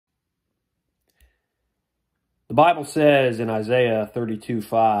The Bible says in Isaiah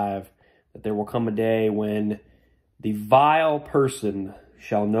 32:5 that there will come a day when the vile person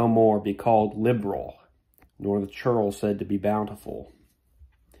shall no more be called liberal, nor the churl said to be bountiful.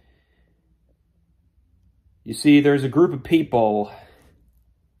 You see, there's a group of people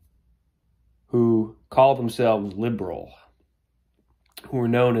who call themselves liberal, who are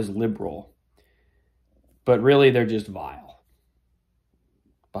known as liberal, but really they're just vile.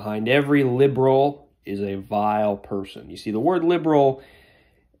 Behind every liberal is a vile person. You see, the word liberal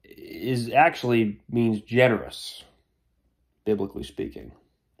actually means generous, biblically speaking.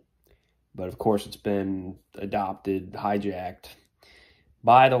 But of course it's been adopted, hijacked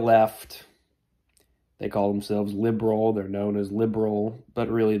by the left. They call themselves liberal. They're known as liberal, but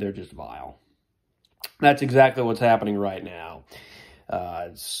really they're just vile. That's exactly what's happening right now.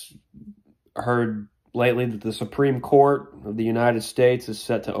 It's heard lately that the Supreme Court of the United States is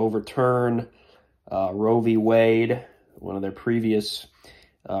set to overturn Roe v. Wade, one of their previous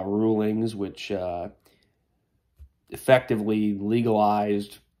rulings, which effectively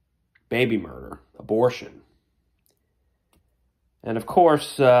legalized baby murder, abortion. And of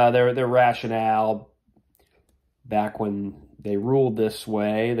course, their rationale, back when they ruled this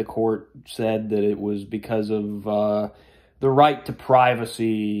way, the court said that it was because of the right to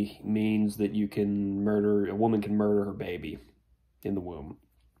privacy means that a woman can murder her baby in the womb.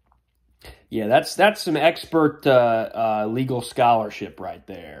 Yeah, that's some expert legal scholarship right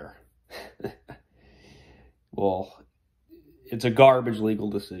there. Well, it's a garbage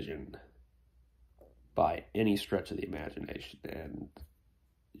legal decision by any stretch of the imagination, and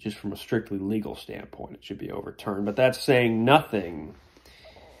just from a strictly legal standpoint, it should be overturned. But that's saying nothing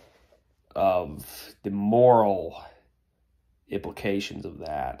of the moral implications of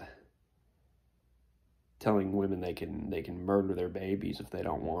that. Telling women they can murder their babies if they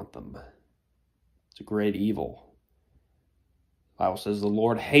don't want them. It's a great evil. The Bible says the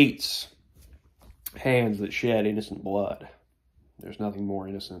Lord hates hands that shed innocent blood. There's nothing more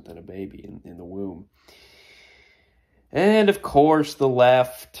innocent than a baby in the womb. And of course, the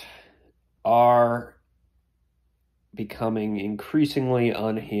left are becoming increasingly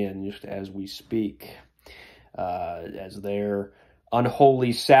unhinged as we speak, as their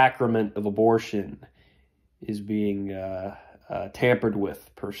unholy sacrament of abortion is being tampered with,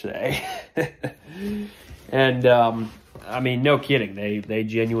 per se. And, I mean, no kidding. They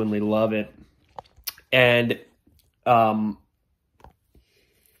genuinely love it. And, of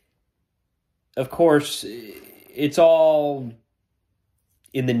course, it's all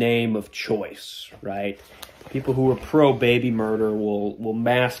in the name of choice, right? People who are pro-baby murder will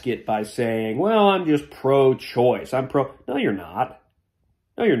mask it by saying, well, I'm just pro-choice. I'm pro... No, you're not.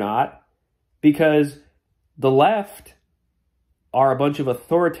 No, you're not. Because the left are a bunch of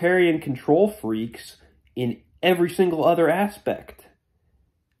authoritarian control freaks in every single other aspect.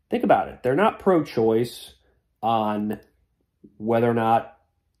 Think about it. They're not pro-choice on whether or not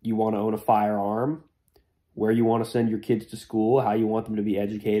you want to own a firearm, where you want to send your kids to school, how you want them to be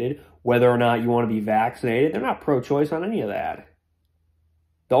educated, whether or not you want to be vaccinated. They're not pro-choice on any of that.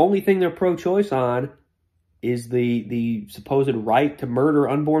 The only thing they're pro-choice on is the supposed right to murder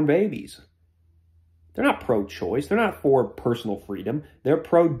unborn babies. They're not pro-choice. They're not for personal freedom. They're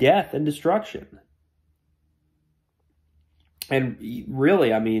pro-death and destruction. And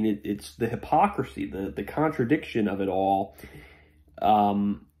really, I mean, it's the hypocrisy, the contradiction of it all.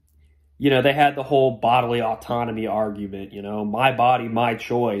 You know, they had the whole bodily autonomy argument, you know, my body, my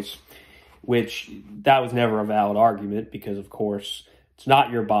choice, which that was never a valid argument because, of course, it's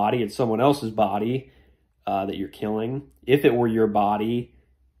not your body, it's someone else's body that you're killing. If it were your body,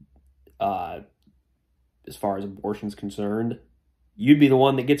 as far as abortion's concerned, you'd be the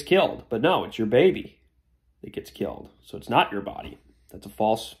one that gets killed. But no, it's your baby that gets killed. So it's not your body. That's a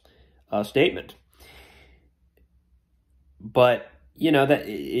false statement. But, you know, that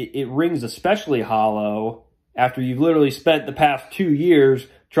it rings especially hollow after you've literally spent the past 2 years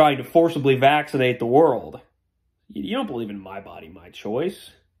trying to forcibly vaccinate the world. You don't believe in my body, my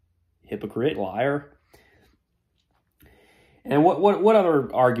choice. Hypocrite, liar. And what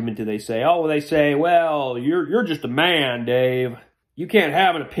other argument do they say? Oh, they say, well, you're just a man, Dave. You can't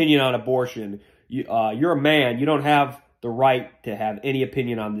have an opinion on abortion. You're a man. You don't have the right to have any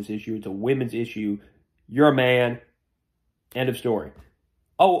opinion on this issue. It's a women's issue. You're a man. End of story.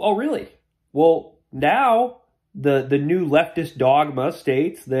 Oh, really? Well, now the new leftist dogma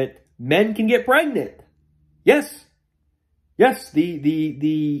states that men can get pregnant. Yes. Yes,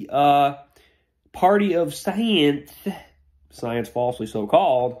 the party of science falsely so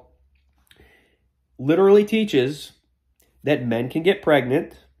called, literally teaches that men can get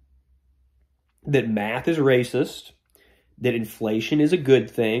pregnant that math is racist, that inflation is a good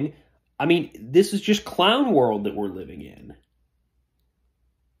thing. I mean, this is just clown world that we're living in.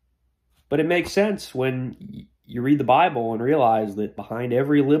 But it makes sense when you read the Bible and realize that behind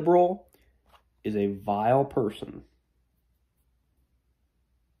every liberal is a vile person.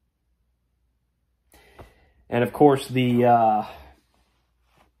 And of course,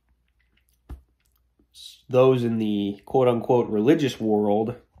 those in the quote-unquote religious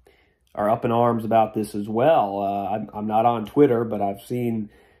world are up in arms about this as well. I'm not on Twitter, but I've seen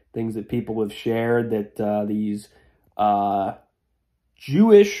things that people have shared that these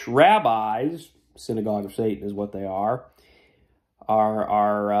Jewish rabbis, synagogue of Satan is what they are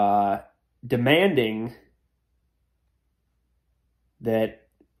demanding that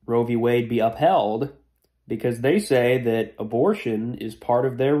Roe v. Wade be upheld because they say that abortion is part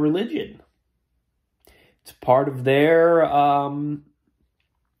of their religion. It's part of their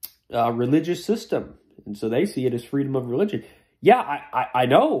religious system. And so they see it as freedom of religion. Yeah, I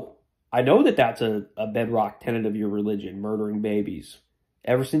know. I know that that's a bedrock tenet of your religion, murdering babies.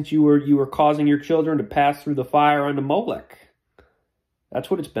 Ever since you were causing your children to pass through the fire unto Molech. That's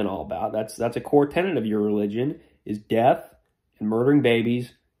what it's been all about. That's a core tenet of your religion, is death and murdering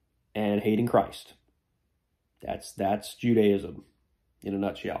babies and hating Christ. That's Judaism in a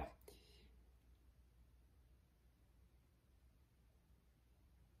nutshell.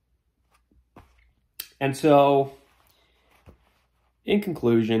 And so, in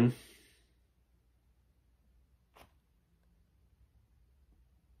conclusion,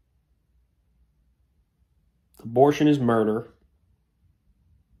 abortion is murder.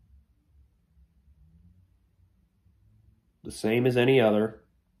 The same as any other.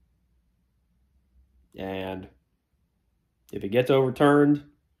 And if it gets overturned,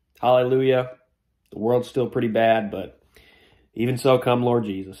 hallelujah, the world's still pretty bad, but even so come Lord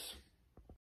Jesus.